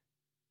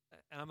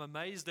 And I'm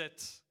amazed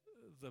at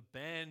the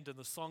band and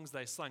the songs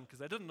they sung because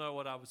they didn't know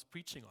what I was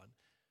preaching on.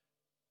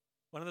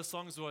 One of the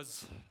songs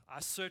was, I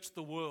searched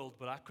the world,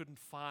 but I couldn't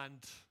find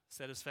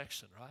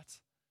satisfaction, right?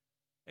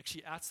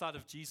 Actually, outside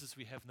of Jesus,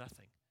 we have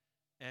nothing.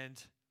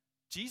 And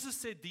Jesus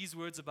said these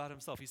words about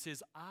himself. He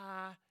says,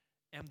 I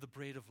am the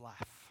bread of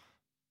life.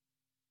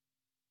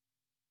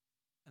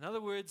 In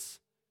other words,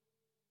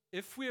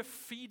 if we're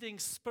feeding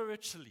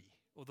spiritually,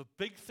 or the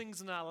big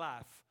things in our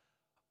life,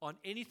 on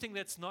anything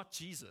that's not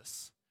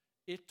Jesus,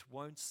 it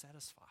won't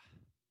satisfy.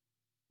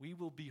 We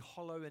will be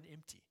hollow and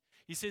empty.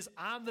 He says,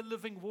 I'm the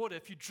living water.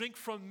 If you drink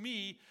from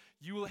me,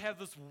 you will have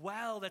this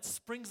well that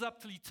springs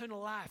up till eternal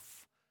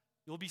life.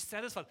 You'll be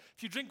satisfied.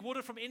 If you drink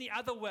water from any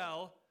other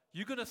well,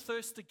 you're going to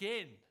thirst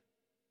again.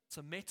 It's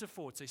a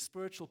metaphor. It's a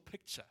spiritual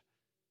picture.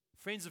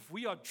 Friends, if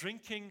we are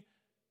drinking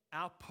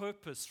our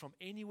purpose from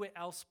anywhere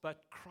else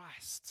but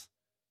Christ,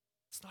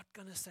 it's not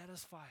going to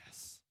satisfy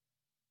us.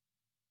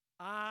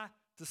 I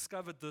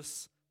discovered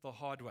this the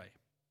hard way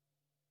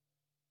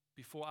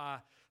before I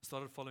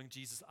started following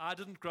Jesus. I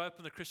didn't grow up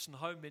in a Christian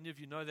home. Many of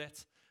you know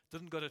that.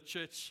 Didn't go to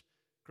church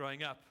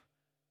growing up.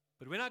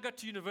 But when I got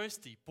to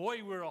university,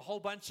 boy, were a whole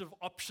bunch of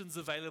options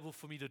available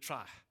for me to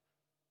try.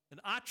 And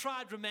I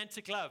tried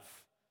romantic love.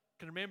 I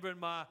can remember in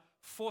my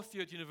 4th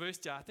year at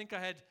university, I think I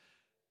had,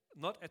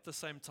 not at the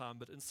same time,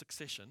 but in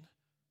succession,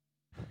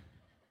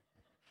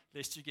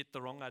 lest you get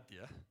the wrong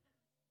idea,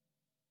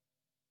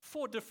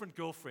 4 different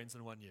girlfriends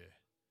in 1 year.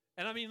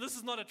 And I mean, this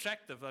is not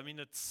attractive. I mean,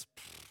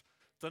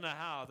 don't know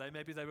how.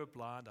 Maybe they were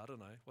blind. I don't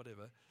know,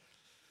 whatever.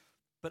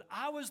 But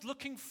I was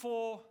looking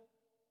for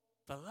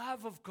the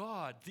love of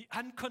God, the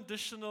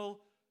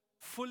unconditional,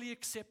 fully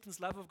acceptance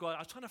love of God. I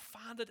was trying to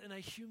find it in a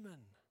human.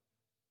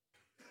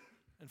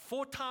 And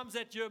 4 times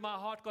that year, my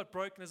heart got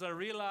broken as I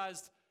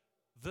realized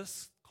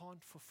this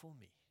can't fulfill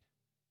me.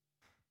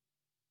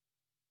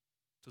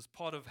 It was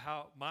part of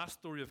how my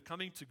story of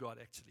coming to God,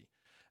 actually.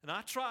 And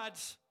I tried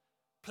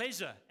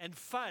pleasure and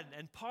fun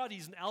and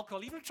parties and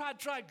alcohol, even tried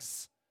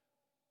drugs.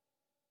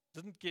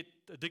 Didn't get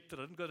addicted.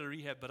 I didn't go to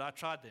rehab, but I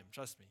tried them,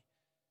 trust me.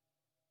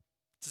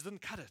 Just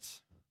didn't cut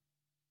it.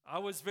 I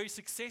was very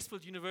successful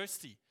at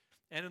university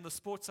and in the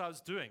sports I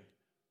was doing.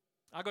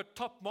 I got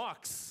top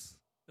marks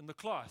in the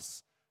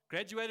class.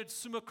 Graduated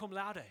summa cum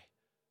laude.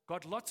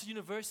 Got lots of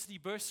university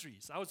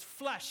bursaries. I was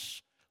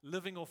flush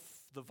living off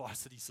the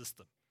varsity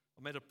system.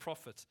 I made a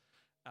profit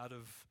out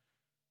of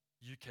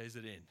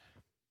UKZN.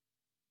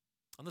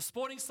 On the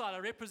sporting side, I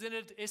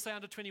represented SA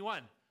Under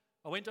 21.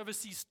 I went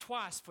overseas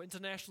twice for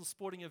international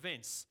sporting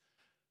events.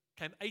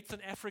 Came 8th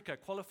in Africa,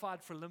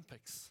 qualified for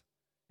Olympics.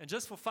 And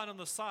just for fun on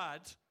the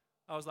side,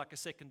 I was like a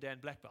second Dan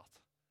black belt.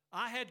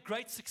 I had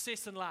great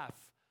success in life,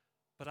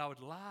 but I would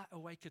lie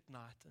awake at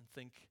night and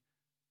think,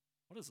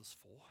 what is this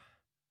for?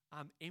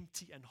 I'm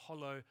empty and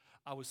hollow.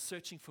 I was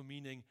searching for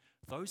meaning.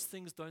 Those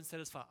things don't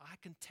satisfy. I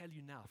can tell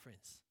you now,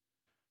 friends,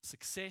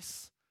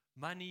 success,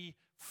 money,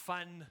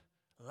 fun,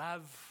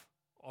 love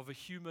of a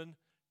human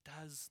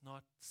does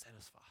not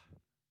satisfy.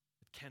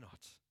 It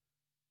cannot.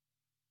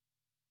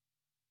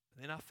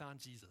 And then I found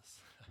Jesus.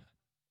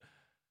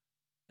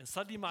 And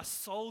suddenly my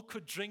soul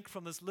could drink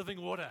from this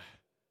living water.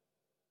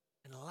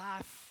 And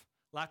life,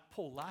 like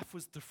Paul, life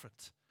was different.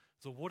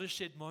 It was a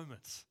watershed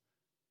moment.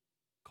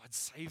 God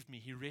saved me.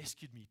 He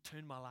rescued me,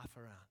 turned my life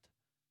around.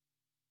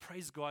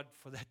 Praise God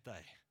for that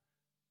day.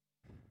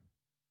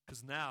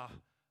 Because now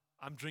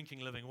I'm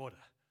drinking living water.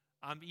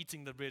 I'm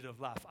eating the bread of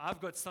life.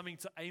 I've got something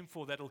to aim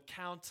for that will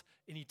count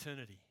in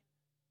eternity.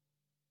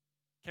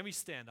 Can we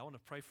stand? I want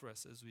to pray for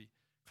us as we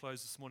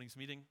close this morning's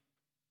meeting.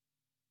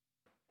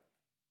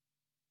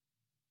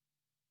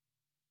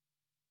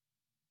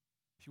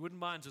 If you wouldn't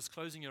mind just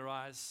closing your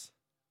eyes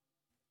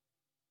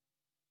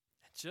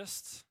and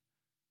just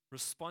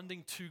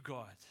responding to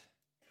God.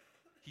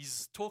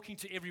 He's talking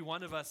to every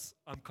one of us.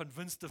 I'm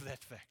convinced of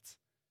that fact.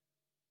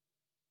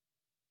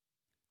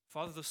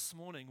 Father, this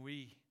morning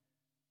we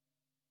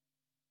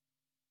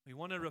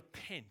want to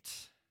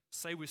repent,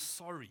 say we're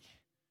sorry,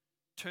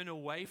 turn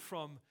away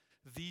from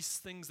these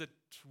things that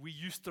we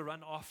used to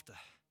run after,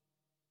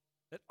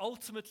 that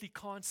ultimately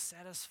can't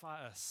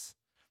satisfy us.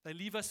 They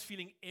leave us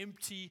feeling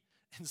empty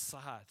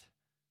inside,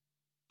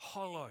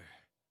 hollow,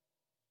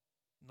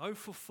 no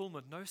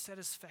fulfillment, no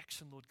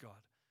satisfaction, Lord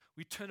God.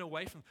 We turn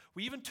away from,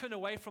 we even turn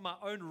away from our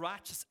own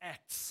righteous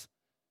acts,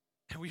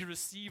 and we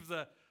receive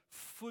the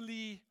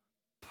fully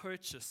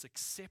purchased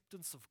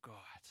acceptance of God.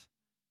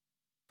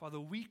 Father,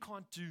 we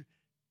can't do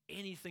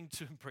anything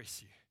to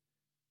impress you.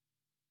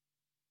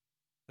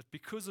 But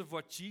because of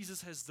what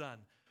Jesus has done,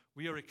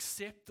 we are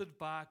accepted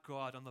by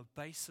God on the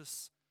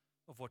basis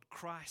of what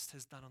Christ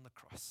has done on the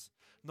cross.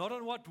 Not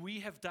on what we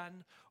have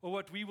done or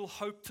what we will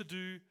hope to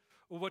do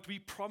or what we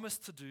promise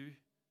to do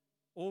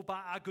or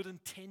by our good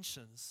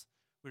intentions.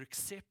 We're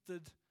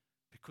accepted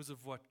because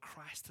of what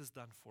Christ has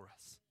done for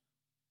us.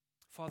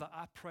 Father,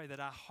 I pray that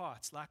our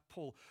hearts, like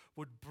Paul,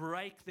 would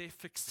break their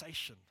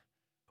fixation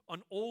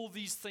on all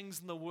these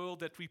things in the world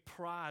that we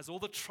prize, all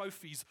the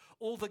trophies,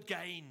 all the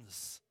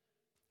gains.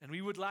 And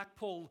we would, like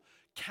Paul,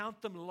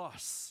 count them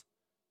loss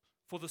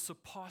for the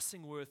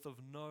surpassing worth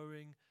of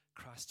knowing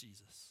Christ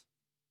Jesus.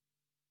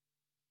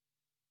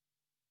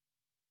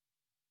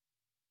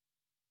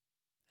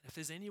 And if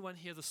there's anyone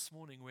here this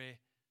morning where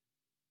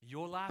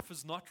your life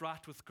is not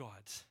right with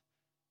God,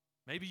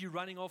 maybe you're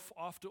running off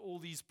after all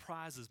these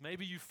prizes,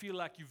 maybe you feel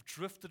like you've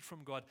drifted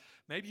from God,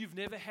 maybe you've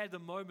never had a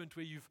moment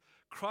where you've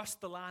crossed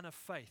the line of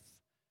faith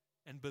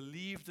and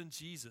believed in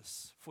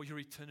Jesus for your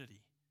eternity.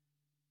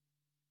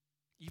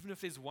 Even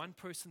if there's one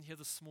person here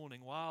this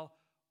morning, while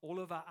all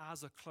of our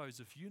eyes are closed,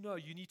 if you know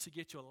you need to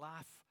get your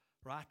life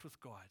right with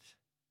God,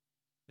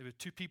 there were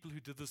 2 people who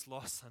did this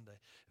last Sunday.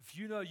 If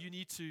you know you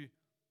need to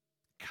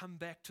come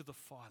back to the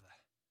Father,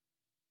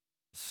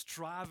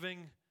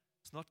 striving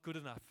is not good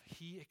enough.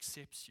 He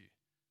accepts you.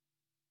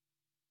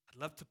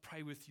 I'd love to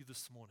pray with you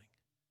this morning.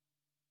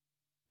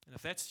 And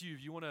if that's you,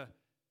 if you want to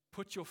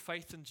put your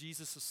faith in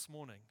Jesus this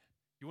morning,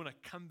 you want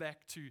to come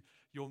back to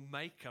your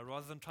Maker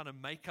rather than trying to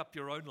make up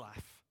your own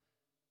life,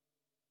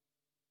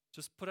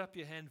 just put up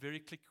your hand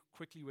very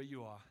quickly where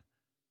you are.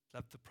 I'd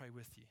love to pray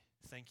with you.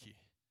 Thank you.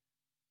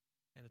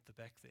 And at the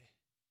back there.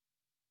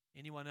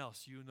 Anyone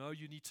else, you know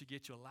you need to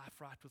get your life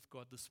right with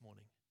God this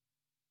morning.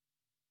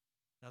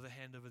 Another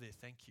hand over there.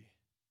 Thank you.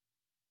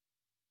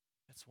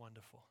 That's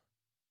wonderful.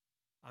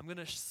 I'm going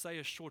to say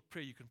a short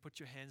prayer. You can put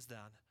your hands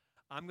down.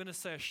 I'm going to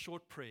say a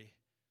short prayer,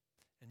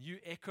 and you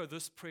echo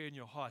this prayer in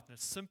your heart. And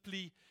it's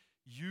simply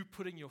you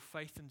putting your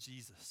faith in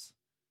Jesus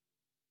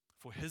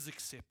for His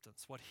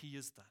acceptance, what He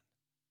has done.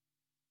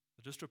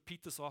 So just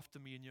repeat this after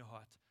me in your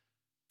heart.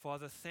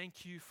 Father,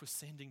 thank you for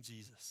sending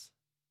Jesus.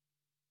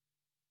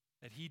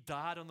 That He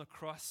died on the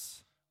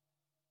cross,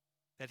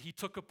 that He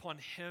took upon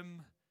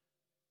Him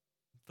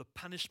the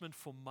punishment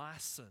for my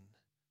sin,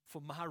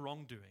 for my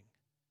wrongdoing.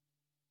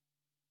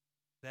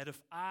 That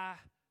if I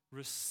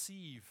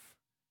receive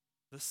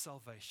this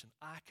salvation,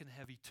 I can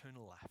have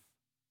eternal life.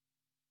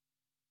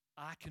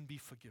 I can be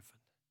forgiven.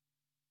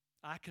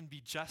 I can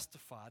be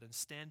justified and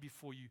stand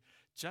before you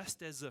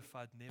just as if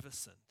I'd never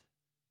sinned,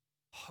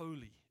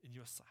 holy in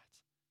your sight.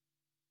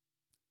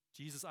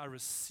 Jesus, I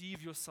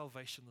receive your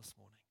salvation this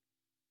morning.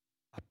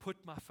 I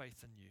put my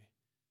faith in you.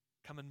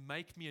 Come and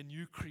make me a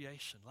new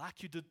creation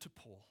like you did to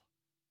Paul.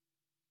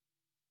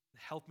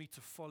 Help me to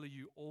follow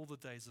you all the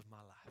days of my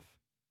life.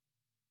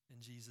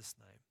 In Jesus'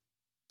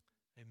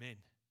 name, amen.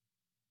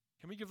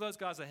 Can we give those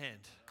guys a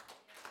hand?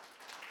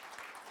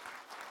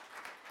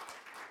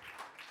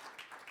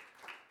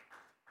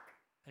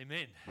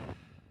 Amen.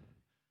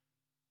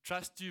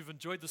 Trust you've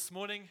enjoyed this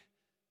morning.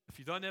 If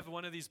you don't have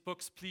one of these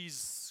books,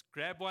 please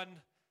grab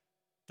one.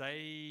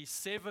 Day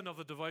 7 of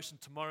the devotion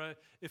tomorrow.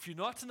 If you're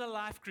not in a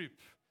life group,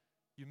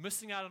 you're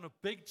missing out on a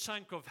big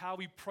chunk of how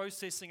we're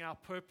processing our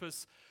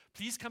purpose.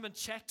 Please come and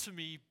chat to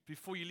me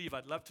before you leave.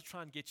 I'd love to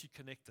try and get you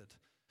connected.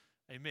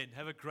 Amen.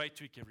 Have a great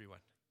week, everyone.